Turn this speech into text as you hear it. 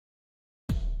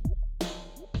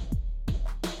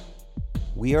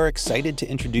we are excited to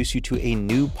introduce you to a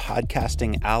new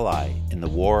podcasting ally in the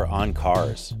war on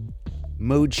cars.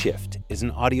 Mode Shift is an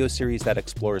audio series that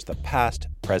explores the past,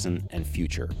 present, and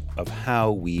future of how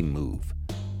we move.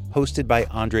 Hosted by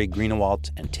Andre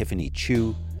Greenewalt and Tiffany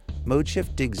Chu, Mode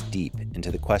Shift digs deep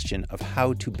into the question of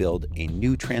how to build a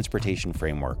new transportation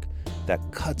framework that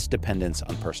cuts dependence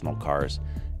on personal cars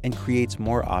and creates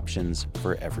more options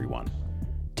for everyone.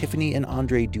 Tiffany and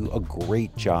Andre do a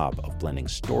great job of blending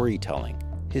storytelling,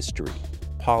 history,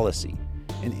 policy,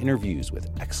 and interviews with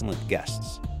excellent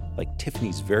guests, like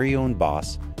Tiffany's very own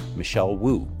boss, Michelle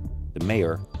Wu, the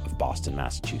mayor of Boston,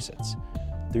 Massachusetts.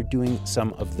 They're doing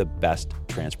some of the best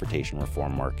transportation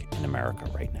reform work in America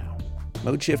right now.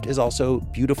 Mode Shift is also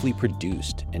beautifully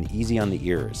produced and easy on the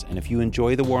ears, and if you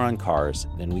enjoy the war on cars,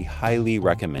 then we highly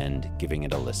recommend giving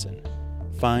it a listen.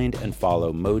 Find and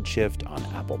follow Mode Shift on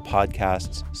Apple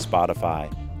Podcasts,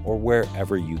 Spotify, or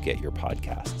wherever you get your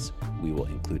podcasts. We will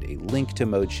include a link to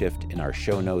Mode Shift in our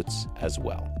show notes as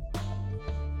well.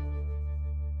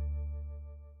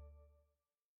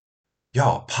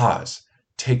 Y'all, pause.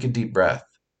 Take a deep breath.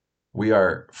 We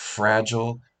are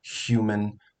fragile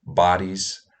human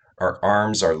bodies. Our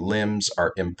arms, our limbs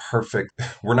are imperfect.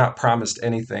 We're not promised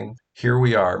anything. Here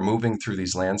we are moving through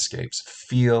these landscapes.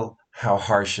 Feel how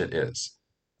harsh it is.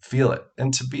 Feel it.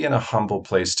 And to be in a humble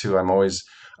place too, I'm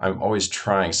always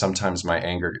trying. Sometimes my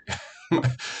anger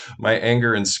my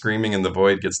anger and screaming in the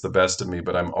void gets the best of me,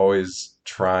 but I'm always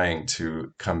trying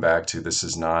to come back to, this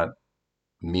is not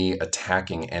me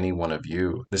attacking any one of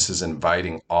you. This is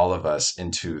inviting all of us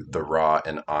into the raw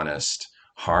and honest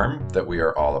harm that we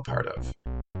are all a part of.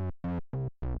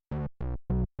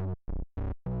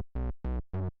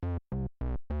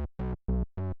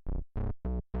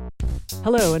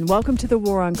 Hello, and welcome to The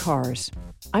War on Cars.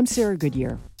 I'm Sarah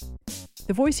Goodyear.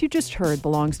 The voice you just heard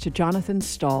belongs to Jonathon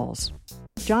Stalls.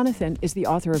 Jonathon is the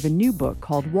author of a new book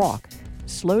called Walk,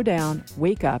 Slow Down,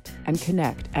 Wake Up, and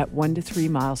Connect at 1 to 3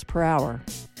 miles per hour.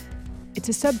 It's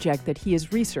a subject that he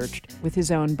has researched with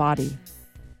his own body.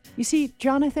 You see,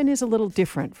 Jonathon is a little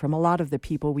different from a lot of the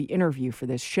people we interview for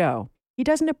this show. He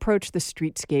doesn't approach the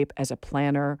streetscape as a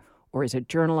planner, or as a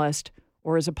journalist,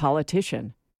 or as a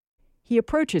politician. He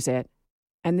approaches it,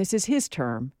 and this is his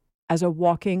term, as a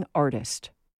walking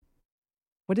artist.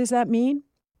 What does that mean?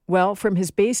 Well, from his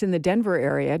base in the Denver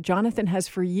area, Jonathon has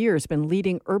for years been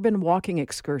leading urban walking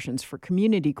excursions for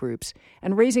community groups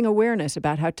and raising awareness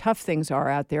about how tough things are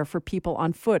out there for people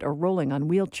on foot or rolling on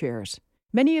wheelchairs.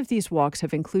 Many of these walks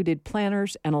have included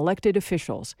planners and elected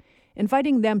officials,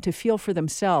 inviting them to feel for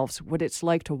themselves what it's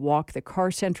like to walk the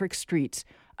car-centric streets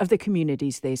of the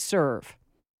communities they serve.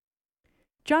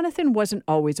 Jonathon wasn't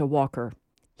always a walker.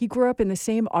 He grew up in the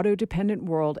same auto-dependent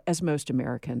world as most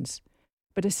Americans.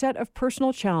 But a set of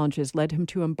personal challenges led him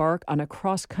to embark on a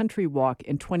cross-country walk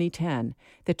in 2010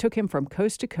 that took him from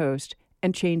coast to coast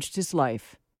and changed his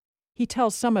life. He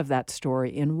tells some of that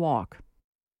story in Walk.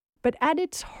 But at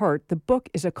its heart, the book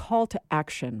is a call to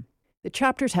action. The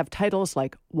chapters have titles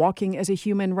like Walking as a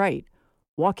Human Right,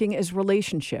 Walking as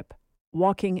Relationship,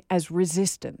 Walking as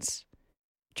Resistance.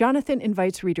 Jonathon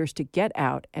invites readers to get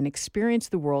out and experience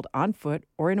the world on foot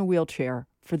or in a wheelchair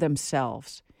for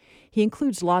themselves. He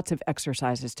includes lots of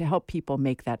exercises to help people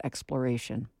make that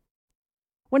exploration.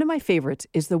 One of my favorites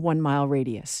is the 1 mile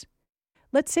radius.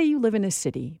 Let's say you live in a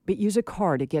city, but use a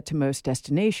car to get to most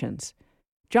destinations.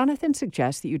 Jonathon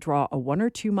suggests that you draw a 1 or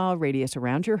 2 mile radius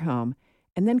around your home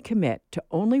and then commit to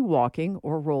only walking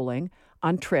or rolling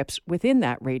on trips within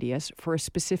that radius for a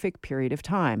specific period of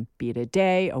time, be it a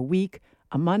day, a week,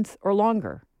 a month, or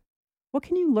longer. What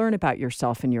can you learn about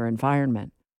yourself and your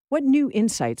environment? What new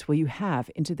insights will you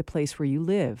have into the place where you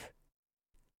live?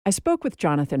 I spoke with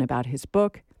Jonathon about his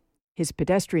book, his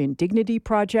Pedestrian Dignity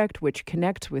Project, which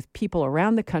connects with people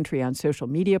around the country on social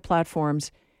media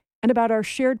platforms, and about our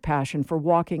shared passion for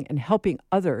walking and helping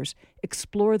others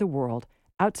explore the world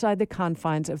outside the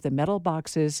confines of the metal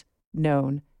boxes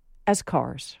known as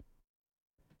cars.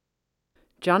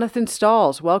 Jonathon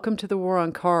Stalls, welcome to The War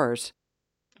on Cars.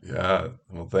 Yeah,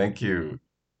 well, thank you.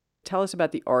 Tell us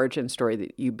about the origin story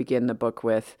that you begin the book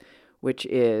with, which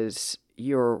is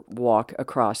your walk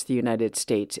across the United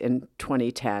States in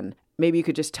 2010. Maybe you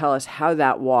could just tell us how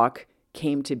that walk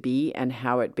came to be and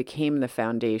how it became the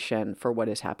foundation for what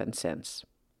has happened since.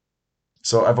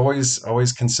 So I've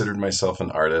always considered myself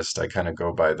an artist. I kind of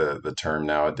go by the term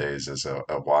nowadays as a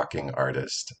walking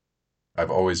artist. I've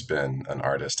always been an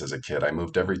artist as a kid. I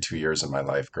moved every 2 years of my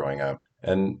life growing up.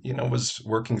 and was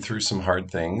working through some hard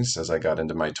things as I got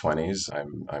into my 20s.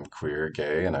 I'm queer,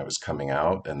 gay, and I was coming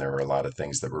out, and there were a lot of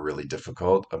things that were really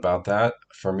difficult about that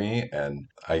for me. And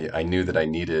I knew that I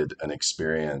needed an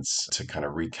experience to kind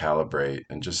of recalibrate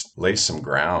and just lay some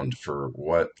ground for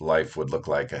what life would look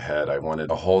like ahead. I wanted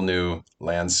a whole new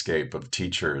landscape of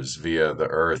teachers via the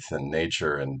earth and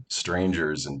nature and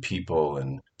strangers and people,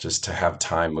 and just to have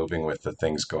time moving with the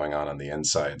things going on the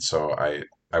inside. So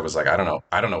I was like, I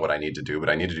don't know what I need to do, but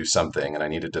I need to do something and I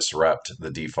need to disrupt the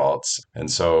defaults.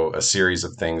 And so a series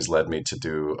of things led me to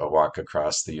do a walk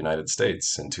across the United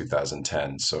States in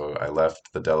 2010. So I left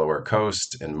the Delaware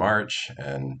coast in March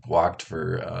and walked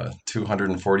for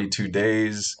 242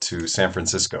 days to San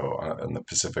Francisco in the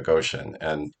Pacific Ocean.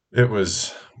 And it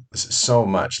was so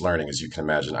much learning, as you can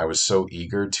imagine. I was so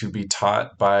eager to be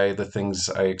taught by the things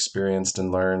I experienced and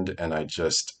learned, and I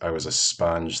was a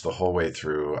sponge the whole way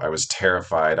through. I was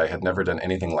terrified. I had never done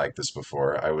anything like this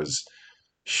before. I was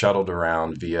shuttled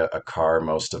around via a car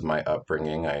most of my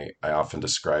upbringing. I often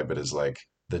describe it as like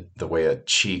the way a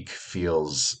cheek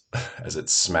feels as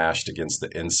it's smashed against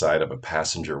the inside of a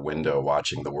passenger window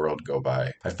watching the world go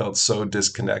by. I felt so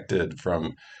disconnected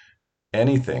from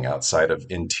anything outside of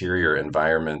interior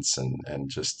environments and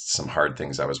just some hard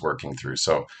things I was working through.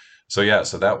 So yeah,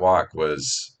 so that walk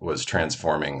was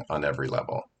transforming on every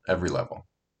level, every level.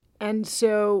 And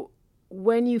so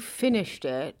when you finished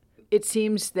it, it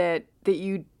seems that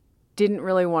you didn't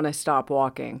really want to stop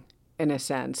walking in a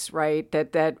sense, right?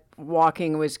 That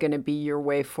walking was going to be your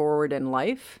way forward in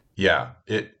life. Yeah,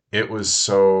 it was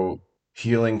so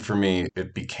healing for me.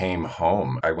 It became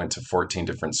home. I went to 14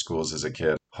 different schools as a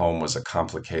kid. Home was a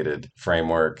complicated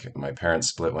framework. My parents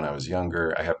split when I was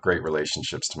younger. I have great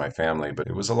relationships to my family, but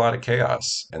it was a lot of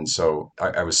chaos. And so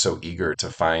I was so eager to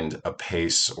find a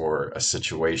pace or a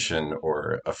situation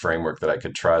or a framework that I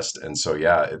could trust. And so,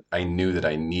 yeah, I knew that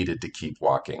I needed to keep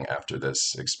walking after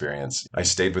this experience. I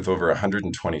stayed with over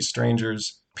 120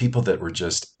 strangers, people that were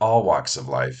just all walks of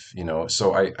life,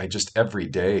 So I just every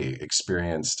day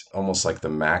experienced almost like the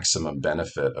maximum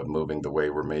benefit of moving the way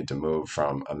we're made to move,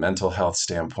 from a mental health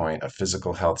standpoint, a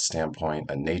physical health standpoint,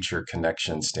 a nature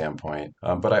connection standpoint.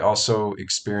 But I also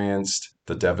experienced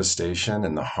the devastation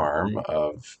and the harm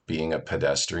of being a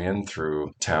pedestrian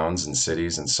through towns and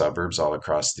cities and suburbs all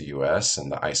across the US,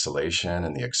 and the isolation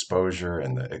and the exposure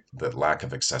and the lack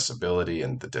of accessibility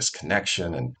and the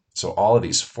disconnection. And so all of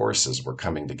these forces were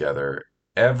coming together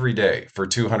every day for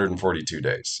 242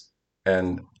 days.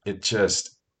 And it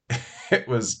just, it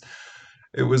was,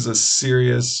 it was a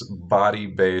serious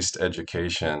body-based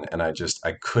education. And I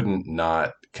couldn't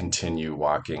not continue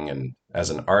walking. And as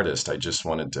an artist, I just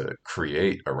wanted to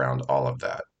create around all of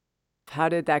that. How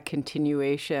did that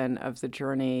continuation of the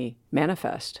journey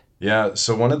manifest? Yeah,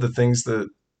 so one of the things that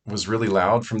was really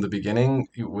loud from the beginning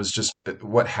was just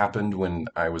what happened when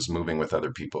I was moving with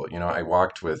other people. I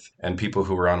walked with, and people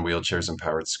who were on wheelchairs and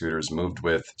powered scooters moved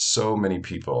with so many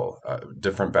people,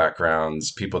 different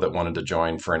backgrounds, people that wanted to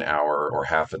join for an hour or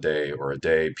half a day or a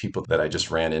day, people that I just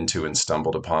ran into and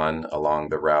stumbled upon along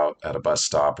the route at a bus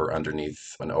stop or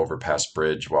underneath an overpass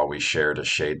bridge while we shared a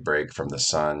shade break from the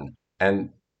sun. And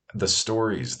the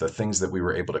stories, the things that we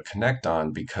were able to connect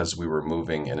on because we were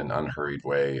moving in an unhurried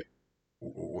way,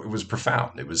 it was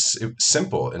profound. It was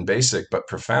simple and basic, but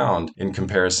profound in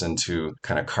comparison to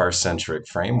kind of car-centric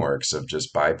frameworks of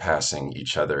just bypassing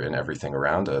each other and everything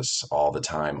around us all the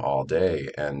time, all day.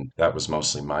 And that was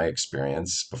mostly my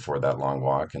experience before that long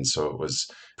walk. And so it was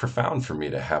profound for me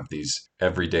to have these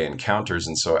everyday encounters.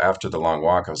 And so after the long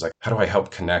walk, I was like, how do I help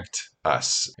connect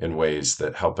us in ways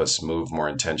that help us move more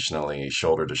intentionally,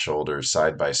 shoulder to shoulder,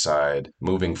 side by side,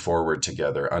 moving forward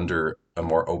together under a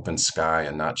more open sky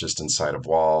and not just inside of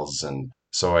walls. And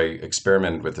so I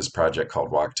experimented with this project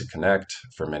called Walk to Connect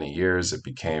for many years. It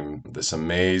became this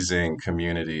amazing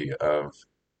community of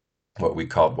what we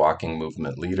called walking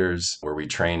movement leaders, where we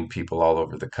trained people all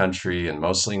over the country and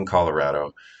mostly in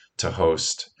Colorado to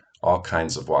host all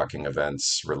kinds of walking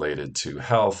events related to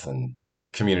health and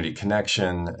community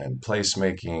connection and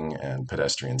placemaking and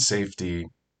pedestrian safety,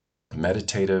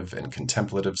 meditative and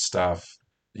contemplative stuff,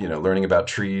 learning about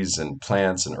trees and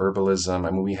plants and herbalism.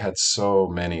 I mean, we had so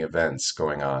many events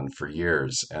going on for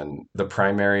years. And the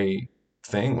primary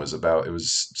thing it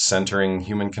was centering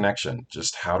human connection.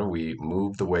 Just how do we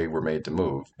move the way we're made to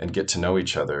move and get to know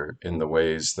each other in the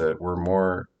ways that we're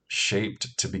more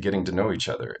shaped to be getting to know each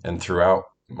other. And throughout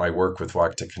my work with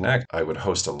Walk to Connect, I would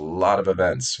host a lot of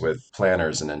events with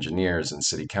planners and engineers and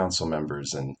city council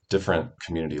members and different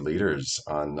community leaders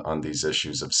on these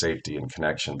issues of safety and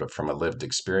connection, but from a lived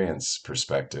experience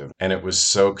perspective. And it was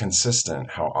so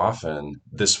consistent how often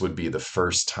this would be the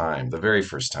first time, the very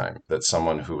first time, that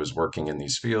someone who was working in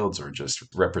these fields or just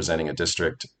representing a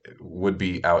district would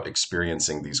be out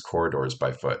experiencing these corridors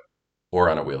by foot or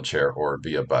on a wheelchair or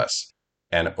via bus.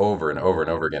 And over and over and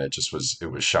over again, it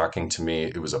was shocking to me.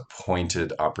 It was a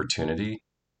pointed opportunity.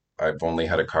 I've only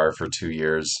had a car for 2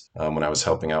 years when I was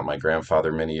helping out my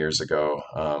grandfather many years ago,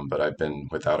 but I've been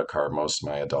without a car most of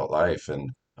my adult life.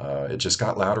 And it just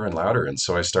got louder and louder. And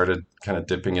so I started kind of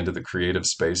dipping into the creative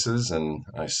spaces, and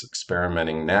I'm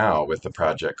experimenting now with the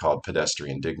project called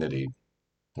Pedestrian Dignity,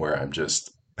 where I'm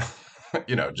just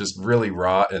just really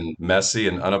raw and messy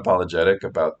and unapologetic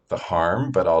about the harm,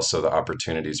 but also the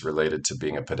opportunities related to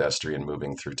being a pedestrian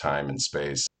moving through time and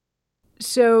space.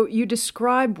 So you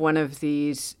describe one of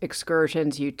these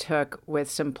excursions you took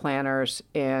with some planners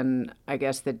in, I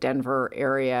guess, the Denver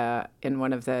area in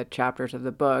one of the chapters of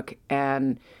the book.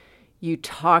 And you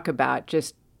talk about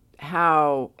just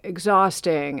how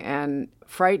exhausting and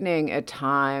frightening at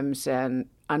times and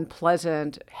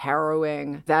unpleasant,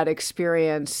 harrowing that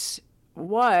experience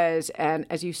was. And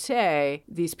as you say,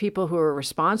 these people who are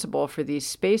responsible for these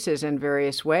spaces in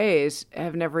various ways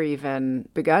have never even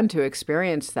begun to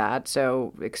experience that.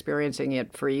 So experiencing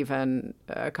it for even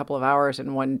a couple of hours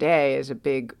in one day is a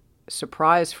big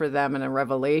surprise for them and a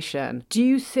revelation. Do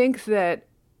you think that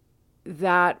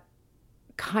that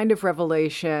kind of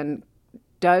revelation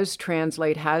has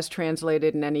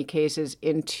translated in any cases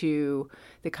into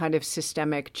the kind of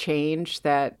systemic change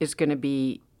that is going to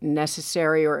be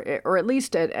necessary, or at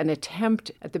least an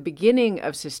attempt at the beginning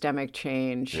of systemic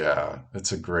change? Yeah,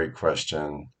 it's a great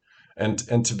question.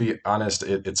 And to be honest,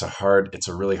 it's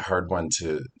a really hard one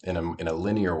to in a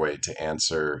linear way to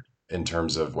answer in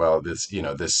terms of, well, this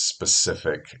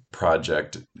specific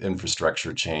project,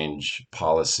 infrastructure change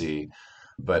policy.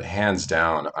 But hands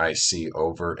down, I see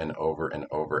over and over and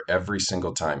over every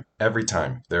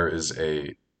time there is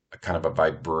a kind of a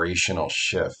vibrational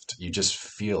shift. You just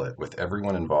feel it with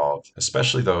everyone involved,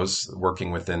 especially those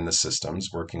working within the systems,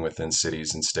 working within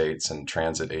cities and states and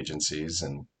transit agencies.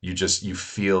 And you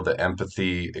feel the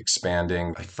empathy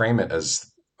expanding. I frame it as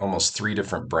almost three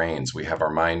different brains. We have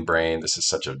our mind brain. This is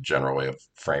such a general way of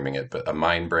framing it, but a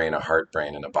mind brain, a heart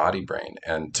brain, and a body brain.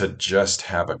 And to just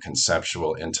have a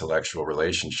conceptual, intellectual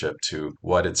relationship to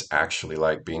what it's actually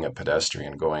like being a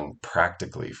pedestrian going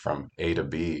practically from A to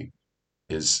B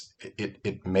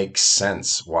it makes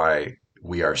sense why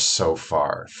we are so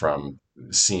far from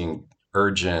seeing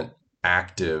urgent,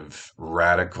 active,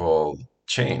 radical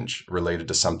change related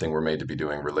to something we're made to be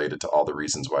doing, related to all the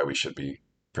reasons why we should be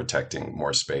protecting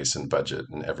more space and budget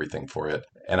and everything for it.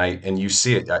 And you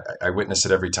see it, I witness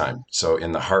it every time. So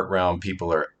in the heart realm,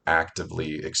 people are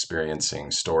actively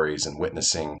experiencing stories and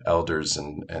witnessing elders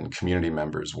and community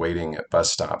members waiting at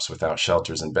bus stops without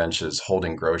shelters and benches,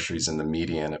 holding groceries in the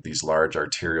median of these large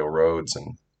arterial roads,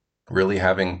 and really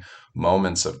having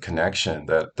moments of connection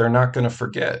that they're not going to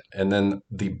forget. And then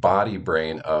the body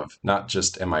brain of not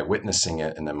just am I witnessing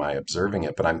it and am I observing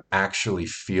it, but I'm actually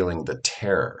feeling the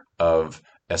terror of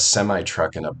a semi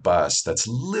truck and a bus that's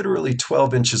literally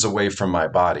 12 inches away from my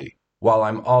body, while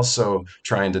I'm also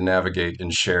trying to navigate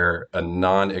and share a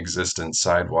non existent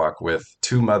sidewalk with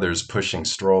two mothers pushing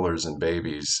strollers and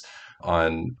babies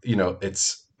on,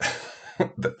 it's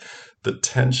the, the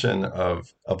tension of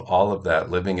all of that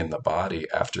living in the body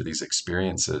after these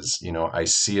experiences. I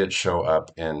see it show up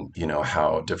in,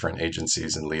 how different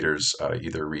agencies and leaders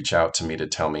either reach out to me to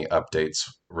tell me updates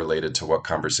related to what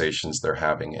conversations they're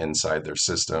having inside their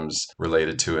systems,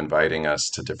 related to inviting us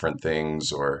to different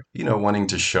things, or, wanting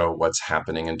to show what's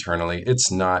happening internally.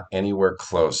 It's not anywhere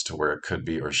close to where it could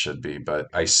be or should be, but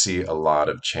I see a lot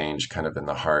of change kind of in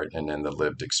the heart and in the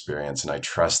lived experience, and I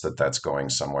trust that that's going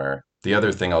somewhere. The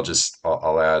other thing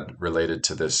I'll add related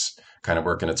to this kind of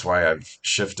work, and it's why I've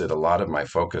shifted a lot of my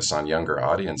focus on younger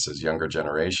audiences, younger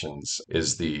generations,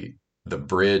 is the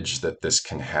bridge that this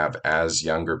can have as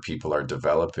younger people are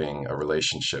developing a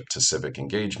relationship to civic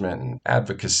engagement and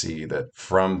advocacy, that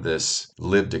from this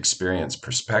lived experience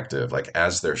perspective, like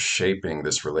as they're shaping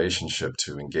this relationship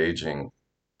to engaging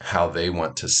how they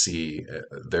want to see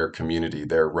their community,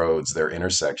 their roads, their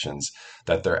intersections,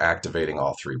 that they're activating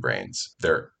all three brains.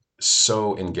 They're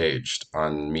so engaged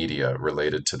on media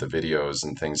related to the videos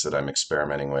and things that I'm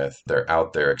experimenting with. They're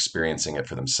out there experiencing it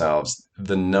for themselves.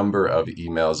 The number of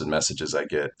emails and messages I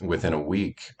get within a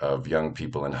week of young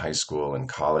people in high school and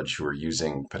college who are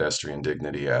using pedestrian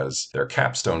dignity as their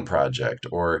capstone project,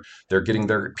 or they're getting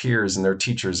their peers and their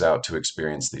teachers out to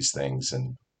experience these things.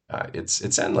 And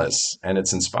it's endless, and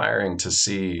it's inspiring to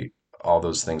see all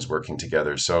those things working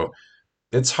together. So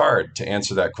it's hard to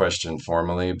answer that question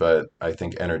formally, but I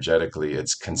think energetically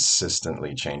it's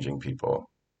consistently changing people.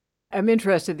 I'm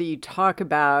interested that you talk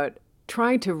about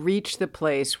trying to reach the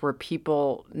place where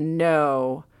people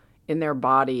know in their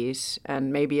bodies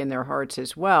and maybe in their hearts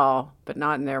as well, but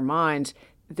not in their minds,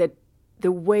 that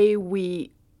the way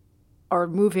we are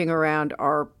moving around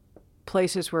our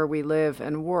places where we live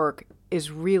and work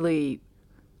is really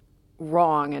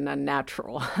wrong and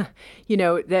unnatural.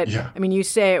 Yeah. I mean, you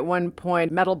say at one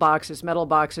point, metal boxes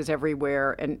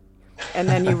everywhere. And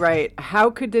then you write,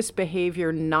 how could this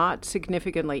behavior not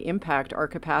significantly impact our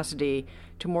capacity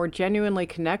to more genuinely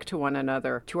connect to one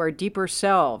another, to our deeper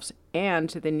selves, and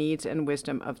to the needs and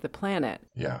wisdom of the planet?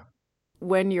 Yeah.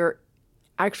 When you're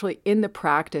actually in the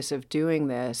practice of doing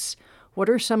this, what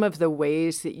are some of the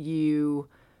ways that you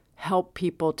help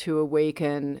people to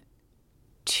awaken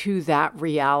to that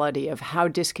reality of how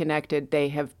disconnected they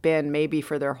have been, maybe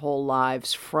for their whole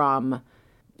lives, from,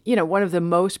 one of the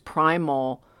most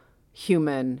primal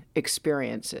human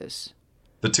experiences?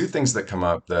 The two things that come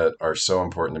up that are so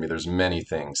important to me, there's many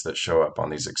things that show up on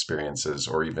these experiences,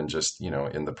 or even just,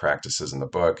 in the practices in the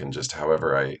book, and just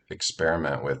however I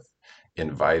experiment with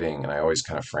inviting, and I always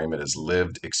kind of frame it as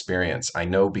lived experience. I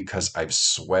know because I've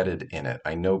sweated in it.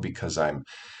 I know because I'm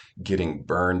getting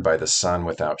burned by the sun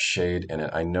without shade in it.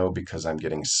 I know because I'm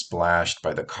getting splashed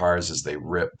by the cars as they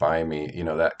rip by me.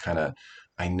 That kind of,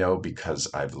 I know because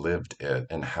I've lived it.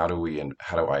 And how do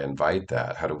I invite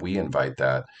that? How do we invite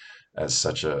that as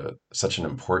such an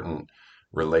important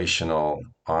relational,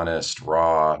 honest,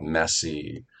 raw,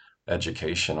 messy,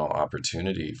 educational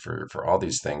opportunity for all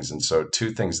these things. And so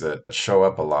two things that show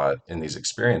up a lot in these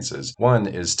experiences. One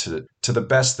is to the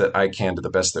best that I can, to the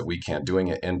best that we can, doing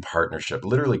it in partnership,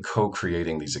 literally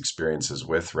co-creating these experiences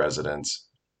with residents,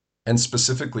 and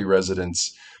specifically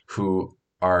residents who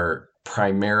are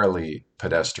primarily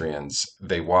pedestrians.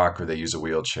 They walk or they use a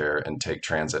wheelchair and take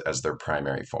transit as their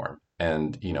primary form.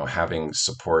 And, having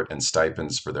support and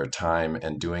stipends for their time,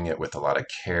 and doing it with a lot of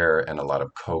care and a lot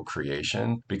of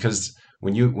co-creation. Because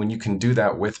when you can do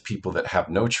that with people that have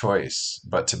no choice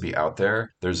but to be out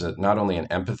there, there's not only an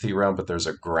empathy realm, but there's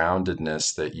a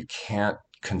groundedness that you can't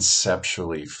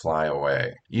conceptually fly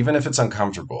away, even if it's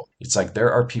uncomfortable. It's like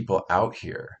there are people out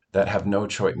here that have no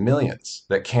choice, millions,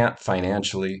 that can't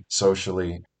financially,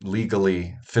 socially,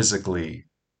 legally, physically,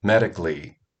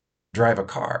 medically drive a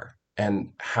car. And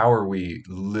how are we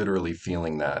literally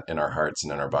feeling that in our hearts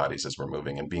and in our bodies as we're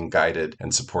moving, and being guided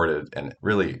and supported and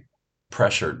really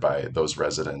pressured by those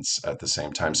residents at the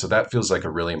same time? So that feels like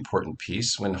a really important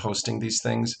piece when hosting these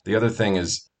things. The other thing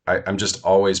is I'm just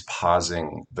always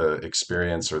pausing the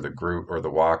experience or the group or the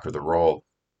walk or the roll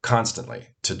constantly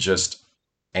to just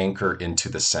anchor into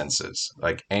the senses,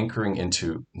 like anchoring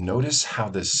into, notice how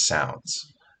this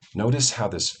sounds, notice how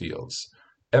this feels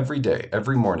every day,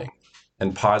 every morning.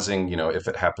 And pausing, if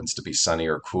it happens to be sunny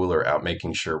or cooler out,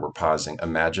 making sure we're pausing.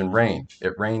 Imagine rain.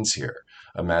 It rains here.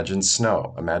 Imagine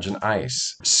snow. Imagine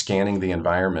ice. Scanning the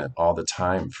environment all the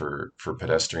time for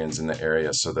pedestrians in the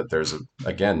area, so that there's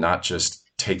again, not just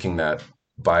taking that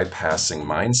bypassing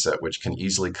mindset, which can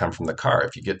easily come from the car.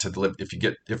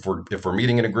 If we're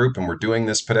meeting in a group and we're doing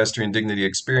this pedestrian dignity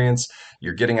experience,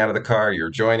 you're getting out of the car, you're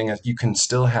joining us, you can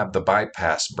still have the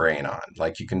bypass brain on.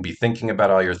 Like, you can be thinking about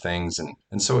all your things.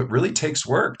 And so it really takes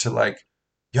work to, like,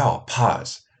 y'all,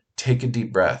 pause, take a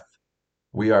deep breath.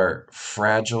 We are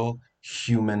fragile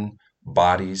human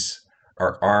bodies.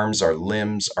 Our arms, our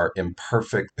limbs are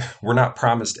imperfect. We're not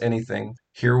promised anything.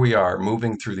 Here we are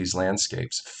moving through these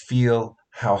landscapes. Feel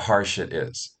how harsh it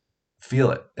is.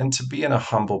 Feel it. And to be in a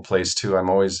humble place too. I'm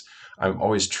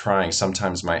always trying.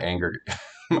 Sometimes my anger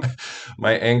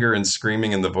my anger and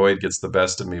screaming in the void gets the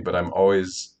best of me, but I'm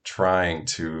always trying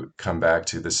to come back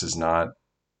to, this is not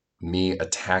me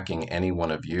attacking any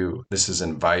one of you. This is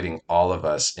inviting all of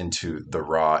us into the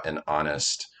raw and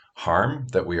honest harm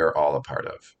that we are all a part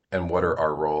of. And what are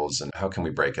our roles, and how can we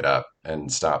break it up and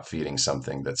stop feeding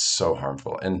something that's so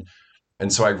harmful?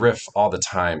 And so I riff all the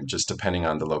time, just depending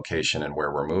on the location and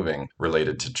where we're moving,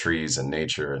 related to trees and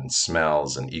nature and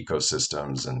smells and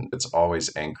ecosystems. And it's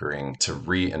always anchoring to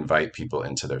re-invite people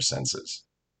into their senses.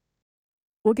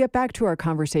 We'll get back to our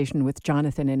conversation with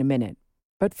Jonathon in a minute.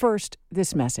 But first,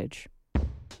 this message.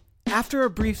 After a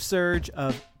brief surge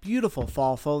of beautiful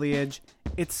fall foliage,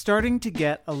 it's starting to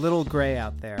get a little gray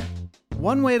out there.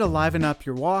 One way to liven up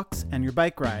your walks and your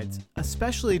bike rides,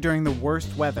 especially during the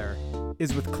worst weather,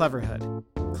 is with Cleverhood.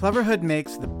 Cleverhood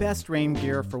makes the best rain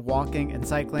gear for walking and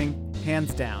cycling,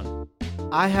 hands down.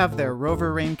 I have their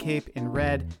Rover rain cape in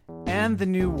red and the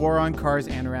new War on Cars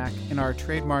anorak in our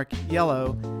trademark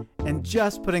yellow, and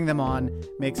just putting them on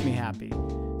makes me happy.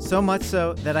 So much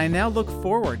so that I now look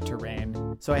forward to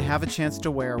rain, so I have a chance to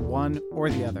wear one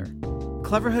or the other.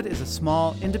 Cleverhood is a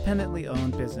small, independently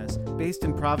owned business based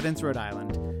in Providence, Rhode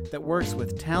Island, that works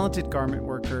with talented garment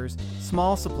workers,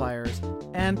 small suppliers,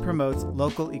 and promotes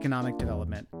local economic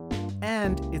development.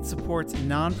 And it supports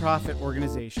nonprofit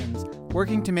organizations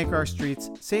working to make our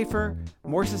streets safer,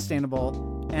 more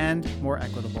sustainable, and more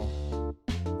equitable.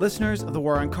 Listeners of the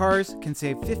War on Cars can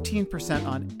save 15%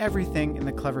 on everything in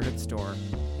the Cleverhood store,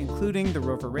 including the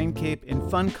Rover rain cape in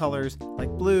fun colors like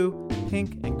blue,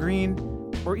 pink, and green,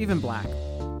 or even black,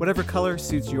 whatever color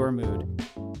suits your mood.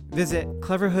 Visit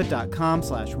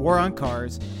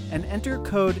cleverhood.com/waroncars and enter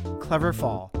code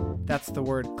CLEVERFALL. That's the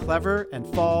word clever and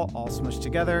fall all smushed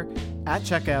together at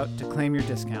checkout to claim your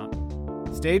discount.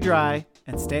 Stay dry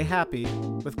and stay happy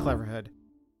with Cleverhood.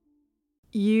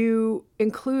 You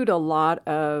include a lot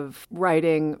of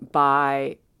writing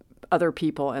by other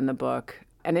people in the book,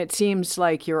 and it seems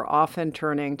like you're often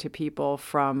turning to people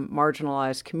from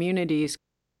marginalized communities.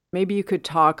 Maybe you could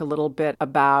talk a little bit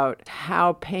about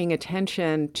how paying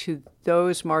attention to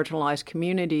those marginalized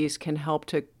communities can help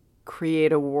to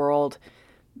create a world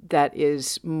that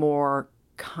is more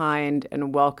kind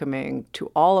and welcoming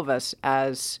to all of us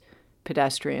as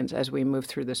pedestrians as we move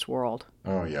through this world.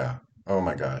 Oh, yeah. Oh,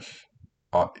 my gosh.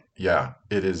 Yeah,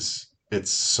 it is.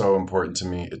 It's so important to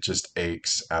me. It just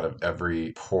aches out of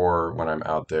every pore when I'm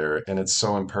out there. And it's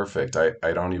so imperfect. I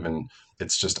don't even,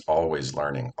 it's just always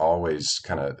learning, always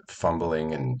kind of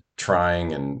fumbling and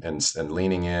trying and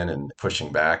leaning in and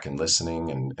pushing back and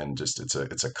listening. And just,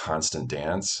 it's a constant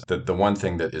dance. The one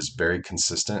thing that is very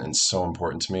consistent and so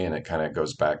important to me, and it kind of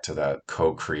goes back to that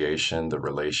co-creation, the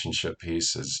relationship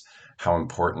piece, is how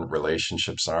important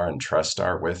relationships are and trust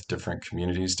are with different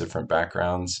communities, different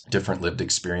backgrounds, different lived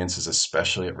experiences,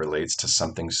 especially it relates to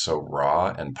something so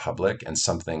raw and public and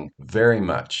something very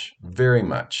much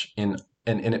in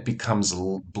and it becomes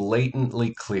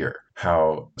blatantly clear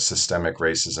how systemic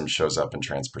racism shows up in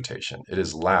transportation. It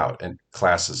is loud, and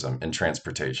classism in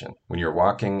transportation. When you're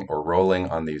walking or rolling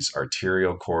on these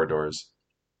arterial corridors,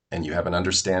 and you have an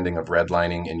understanding of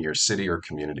redlining in your city or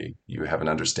community. You have an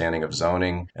understanding of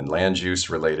zoning and land use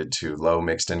related to low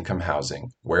mixed income housing,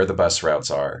 where the bus routes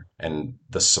are, and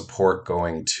the support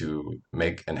going to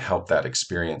make and help that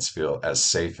experience feel as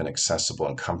safe and accessible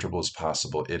and comfortable as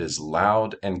possible. It is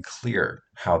loud and clear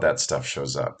how that stuff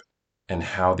shows up and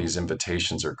how these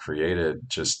invitations are created.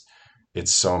 Just,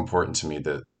 it's so important to me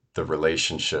that the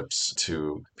relationships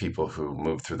to people who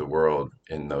move through the world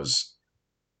in those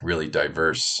really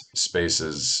diverse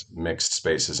spaces, mixed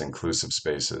spaces, inclusive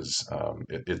spaces.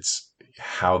 It's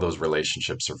how those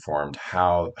relationships are formed,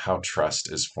 how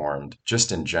trust is formed,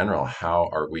 just in general. How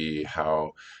are we?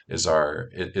 How is our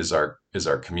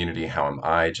community? How am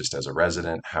I just as a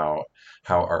resident? How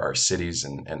are our cities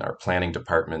and our planning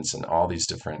departments and all these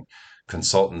different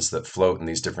consultants that float in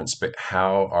these different spaces?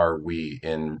 How are we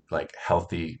in like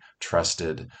healthy,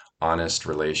 trusted, honest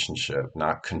relationship,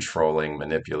 not controlling,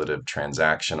 manipulative,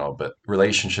 transactional, but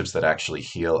relationships that actually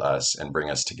heal us and bring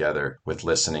us together with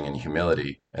listening and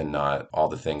humility, and not all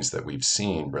the things that we've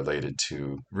seen related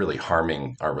to really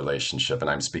harming our relationship. And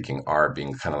I'm speaking our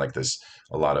being kind of like this,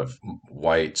 a lot of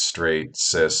white, straight,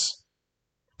 cis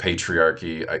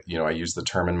patriarchy. I use the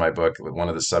term in my book. One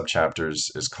of the subchapters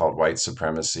is called white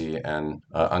supremacy and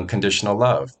unconditional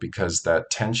love, because that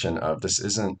tension of this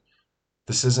isn't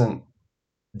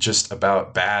just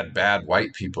about bad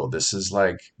white people. This is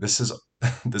this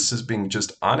is being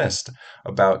just honest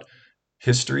about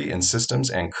history and systems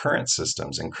and current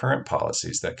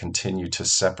policies that continue to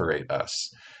separate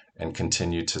us and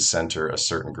continue to center a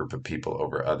certain group of people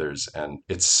over others. And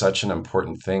it's such an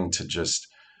important thing to just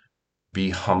be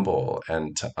humble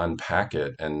and to unpack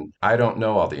it. And I don't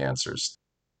know all the answers.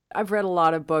 I've read a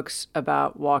lot of books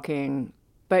about walking,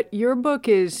 but your book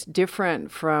is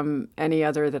different from any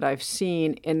other that I've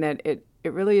seen in that it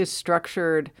really is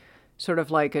structured sort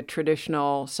of like a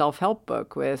traditional self-help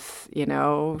book with,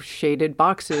 shaded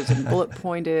boxes and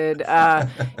bullet-pointed,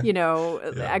 activity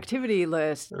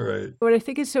lists. Right. What I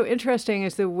think is so interesting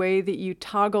is the way that you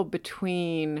toggle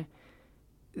between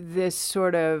this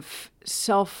sort of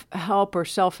self-help or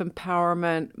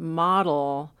self-empowerment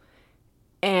model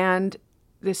and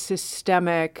the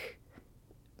systemic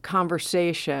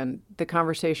conversation, the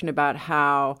conversation about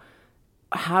how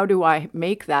do I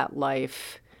make that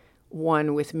life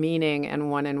one with meaning and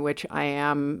one in which I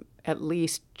am at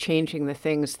least changing the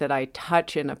things that I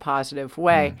touch in a positive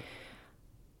way.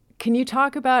 Can you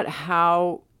talk about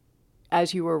how,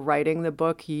 as you were writing the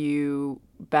book, you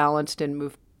balanced and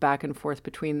moved back and forth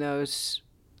between those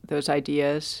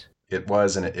ideas? It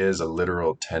was and it is a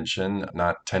literal tension,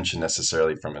 not tension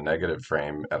necessarily from a negative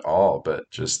frame at all, but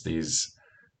just these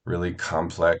really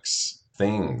complex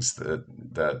things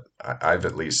I've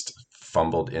at least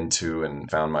fumbled into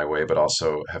and found my way, but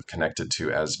also have connected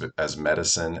to as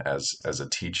medicine, as a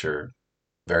teacher,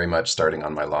 very much starting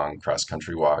on my long cross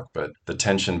country walk. But the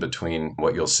tension between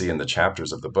what you'll see in the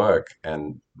chapters of the book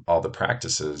and all the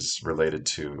practices related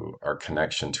to our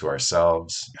connection to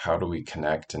ourselves. How do we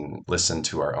connect and listen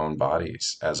to our own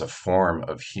bodies as a form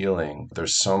of healing?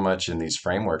 There's so much in these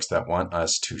frameworks that want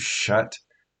us to shut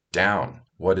down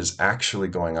what is actually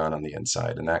going on the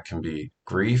inside. And that can be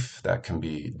grief, that can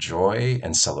be joy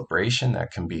and celebration,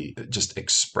 that can be just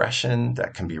expression,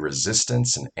 that can be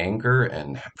resistance and anger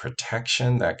and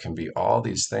protection, that can be all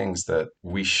these things that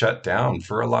we shut down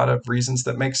for a lot of reasons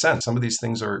that make sense. Some of these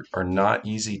things are not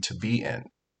easy to be in.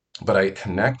 But I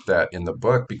connect that in the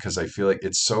book because I feel like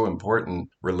it's so important,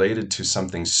 related to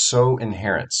something so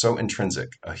inherent, so intrinsic,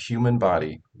 a human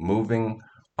body moving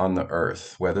on the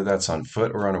earth, whether that's on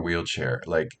foot or on a wheelchair,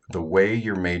 like the way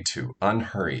you're made to,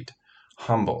 unhurried,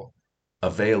 humble,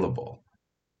 available,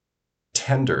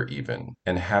 tender even,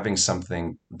 and having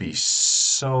something be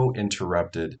so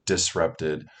interrupted,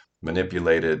 disrupted,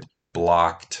 manipulated,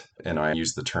 blocked. And I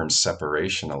use the term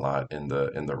separation a lot in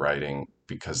the writing,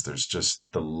 because there's just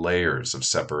the layers of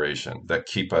separation that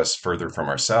keep us further from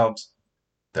ourselves,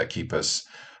 that keep us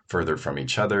further from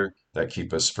each other, that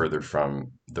keep us further from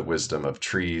the wisdom of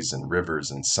trees and rivers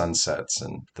and sunsets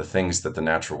and the things that the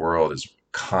natural world is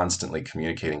constantly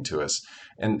communicating to us.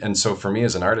 And so for me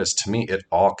as an artist, to me, it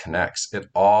all connects. It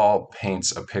all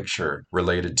paints a picture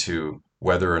related to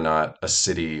whether or not a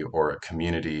city or a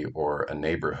community or a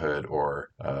neighborhood or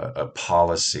a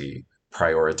policy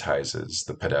prioritizes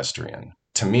the pedestrian.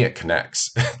 To me, it connects.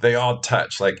 They all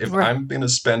touch. Like if Right. I'm going to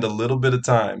spend a little bit of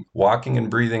time walking and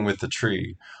breathing with the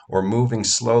tree, or moving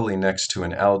slowly next to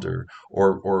an elder,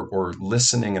 or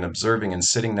listening and observing and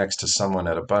sitting next to someone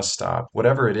at a bus stop,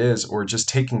 whatever it is, or just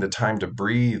taking the time to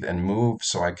breathe and move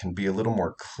so I can be a little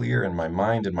more clear in my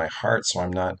mind and my heart, so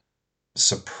I'm not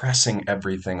suppressing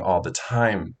everything all the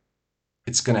time.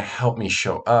 It's going to help me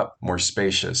show up more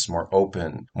spacious, more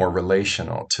open, more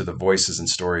relational to the voices and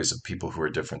stories of people who are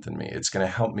different than me. It's going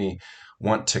to help me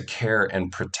want to care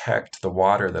and protect the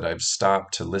water that I've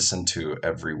stopped to listen to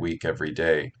every week, every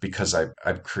day, because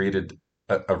I've created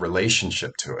a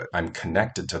relationship to it. I'm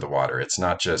connected to the water. It's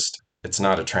not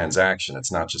a transaction.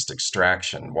 It's not just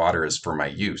extraction. Water is for my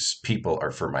use. People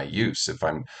are for my use. If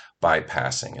I'm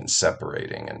bypassing and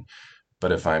separating,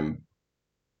 but if I'm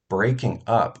breaking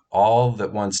up all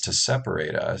that wants to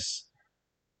separate us,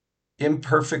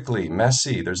 imperfectly,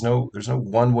 messy, there's no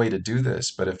one way to do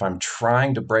this. But if I'm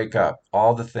trying to break up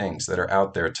all the things that are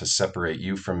out there to separate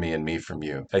you from me and me from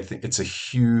you, I think it's a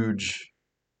huge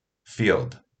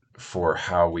field for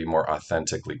how we more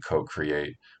authentically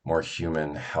co-create more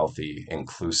human, healthy,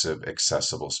 inclusive,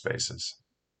 accessible spaces.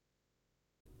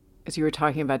 As you were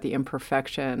talking about the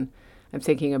imperfection, I'm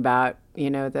thinking about,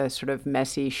 the sort of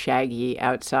messy, shaggy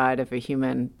outside of a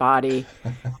human body,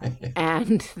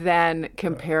 and then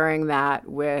comparing that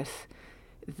with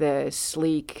the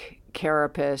sleek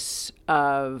carapace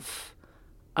of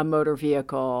a motor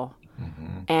vehicle,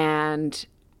 and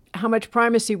how much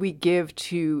primacy we give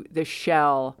to the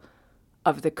shell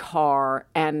of the car,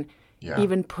 and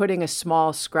even putting a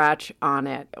small scratch on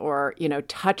it, or,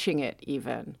 touching it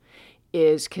even,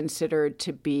 is considered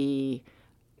to be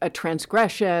a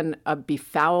transgression, a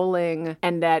befouling,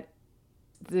 and that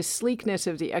the sleekness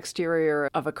of the exterior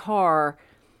of a car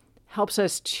helps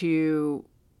us to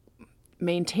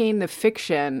maintain the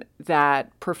fiction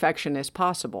that perfection is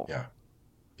possible. Yeah.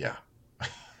 Yeah.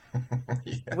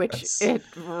 Which Yes. it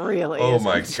really Oh is.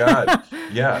 my God.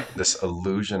 Yeah. This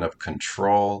illusion of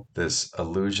control, this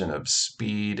illusion of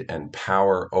speed and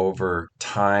power over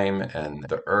time and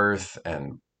the earth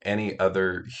and any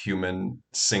other human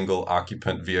single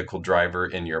occupant vehicle driver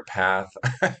in your path.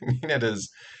 I mean, it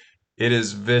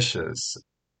is vicious.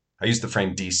 I use the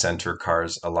frame decenter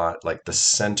cars a lot, like the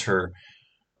center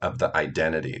of the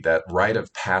identity, that rite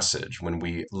of passage, when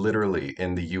we literally,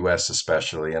 in the US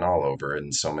especially, and all over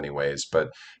in so many ways,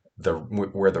 but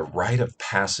where the rite of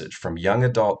passage from young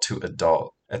adult to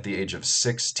adult at the age of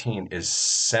 16 is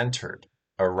centered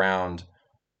around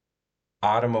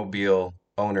automobile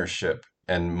ownership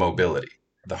and mobility.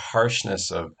 The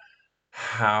harshness of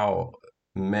how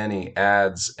many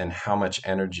ads and how much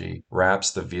energy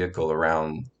wraps the vehicle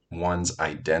around one's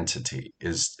identity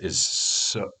is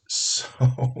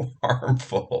so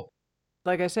harmful.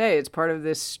 Like I say, it's part of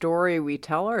this story we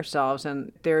tell ourselves,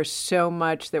 and there's so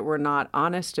much that we're not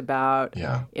honest about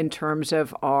Yeah. in terms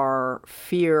of our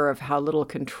fear of how little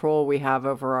control we have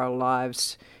over our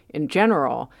lives in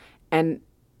general. And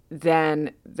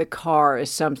then the car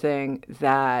is something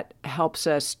that helps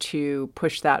us to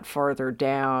push that farther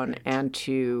down and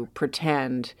to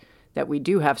pretend that we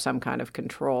do have some kind of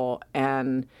control.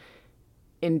 And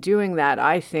in doing that,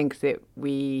 I think that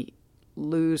we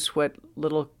lose what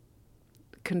little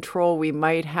control we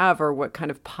might have, or what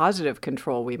kind of positive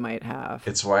control we might have.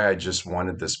 It's why I just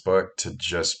wanted this book to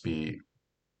just be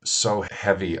so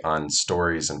heavy on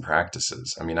stories and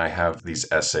practices. I mean, I have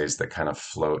these essays that kind of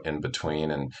float in between,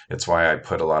 and it's why I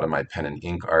put a lot of my pen and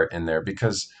ink art in there,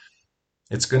 because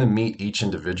it's going to meet each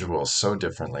individual so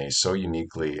differently, so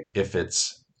uniquely. If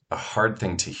it's a hard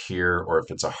thing to hear, or if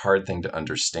it's a hard thing to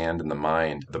understand in the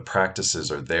mind, the practices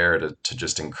are there to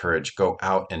just encourage, go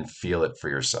out and feel it for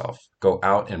yourself. Go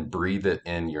out and breathe it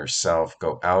in yourself.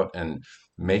 Go out and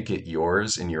make it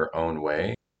yours in your own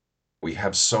way. We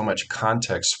have so much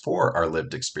context for our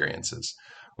lived experiences,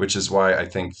 which is why I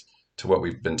think, to what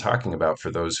we've been talking about,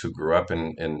 for those who grew up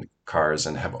in cars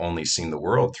and have only seen the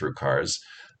world through cars,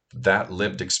 that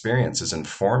lived experience is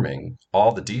informing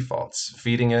all the defaults,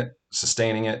 feeding it,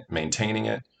 sustaining it, maintaining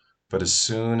it. But as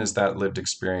soon as that lived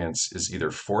experience is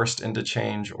either forced into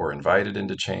change or invited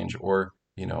into change, or,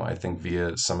 I think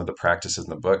via some of the practices in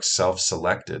the book,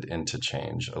 self-selected into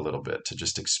change a little bit, to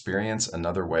just experience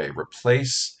another way,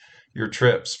 replace your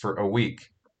trips for a week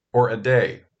or a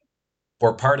day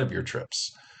or part of your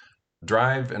trips.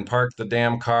 Drive and park the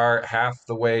damn car half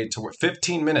the way to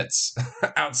 15 minutes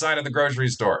outside of the grocery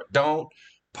store. Don't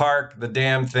park the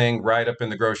damn thing right up in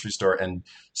the grocery store, and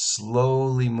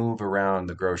slowly move around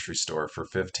the grocery store for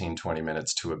 15, 20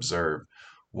 minutes to observe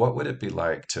what would it be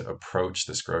like to approach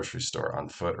this grocery store on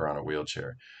foot or on a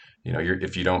wheelchair.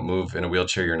 If you don't move in a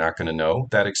wheelchair, you're not going to know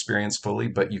that experience fully,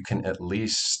 but you can at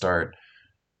least start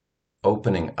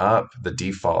opening up the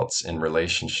defaults in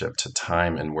relationship to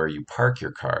time and where you park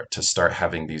your car, to start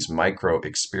having these micro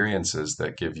experiences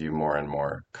that give you more and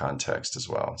more context as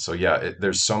well. So yeah,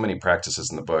 there's so many practices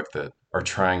in the book that are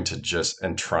trying to just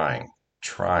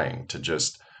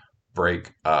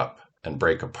break up and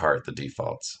break apart the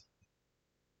defaults.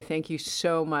 Thank you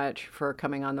so much for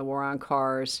coming on The War on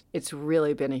Cars. It's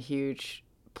really been a huge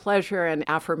pleasure and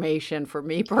affirmation for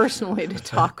me personally to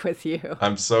talk with you.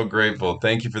 I'm so grateful.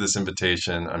 Thank you for this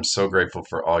invitation. I'm so grateful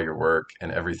for all your work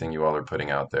and everything you all are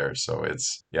putting out there. So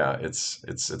it's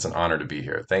an honor to be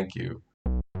here. Thank you.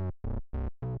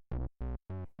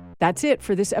 That's it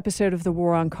for this episode of The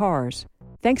War on Cars.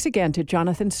 Thanks again to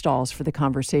Jonathon Stalls for the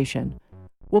conversation.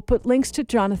 We'll put links to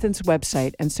Jonathon's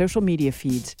website and social media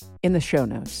feeds in the show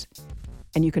notes.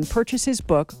 And you can purchase his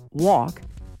book, Walk,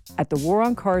 at the War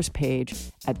on Cars page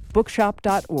at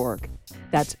bookshop.org.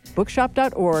 That's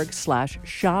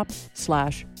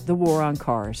bookshop.org/shop/The War on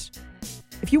Cars.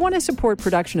 If you want to support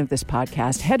production of this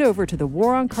podcast, head over to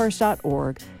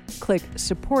thewaroncars.org, click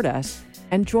Support Us,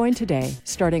 and join today,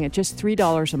 starting at just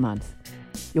 $3 a month.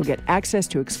 You'll get access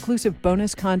to exclusive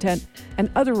bonus content and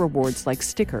other rewards like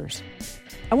stickers.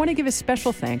 I want to give a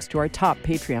special thanks to our top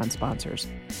Patreon sponsors: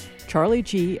 Charlie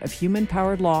G. of Human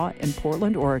Powered Law in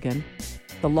Portland, Oregon,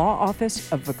 the Law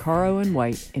Office of Vaccaro &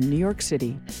 White in New York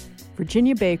City,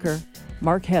 Virginia Baker,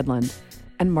 Mark Hedlund,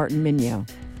 and Martin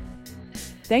Mignot.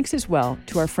 Thanks as well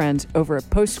to our friends over at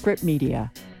Postscript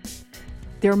Media.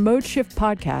 Their Mode Shift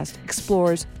podcast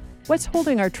explores what's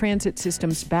holding our transit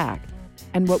systems back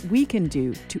and what we can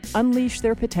do to unleash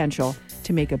their potential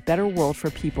to make a better world for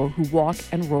people who walk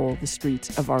and roll the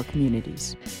streets of our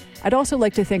communities. I'd also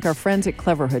like to thank our friends at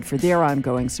Cleverhood for their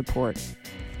ongoing support.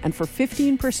 And for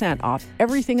 15% off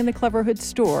everything in the Cleverhood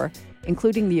store,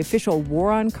 including the official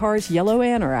War on Cars yellow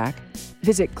anorak,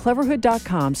 visit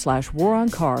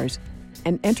cleverhood.com/waroncars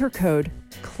and enter code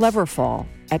CLEVERFALL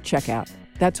at checkout.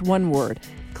 That's one word,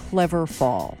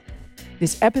 CLEVERFALL.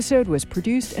 This episode was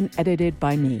produced and edited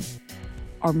by me.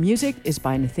 Our music is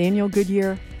by Nathaniel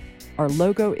Goodyear. Our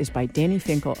logo is by Danny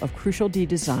Finkel of Crucial D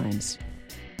Designs.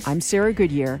 I'm Sarah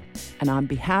Goodyear, and on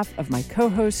behalf of my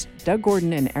co-hosts Doug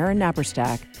Gordon and Aaron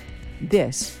Naperstack,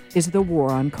 this is The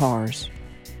War on Cars.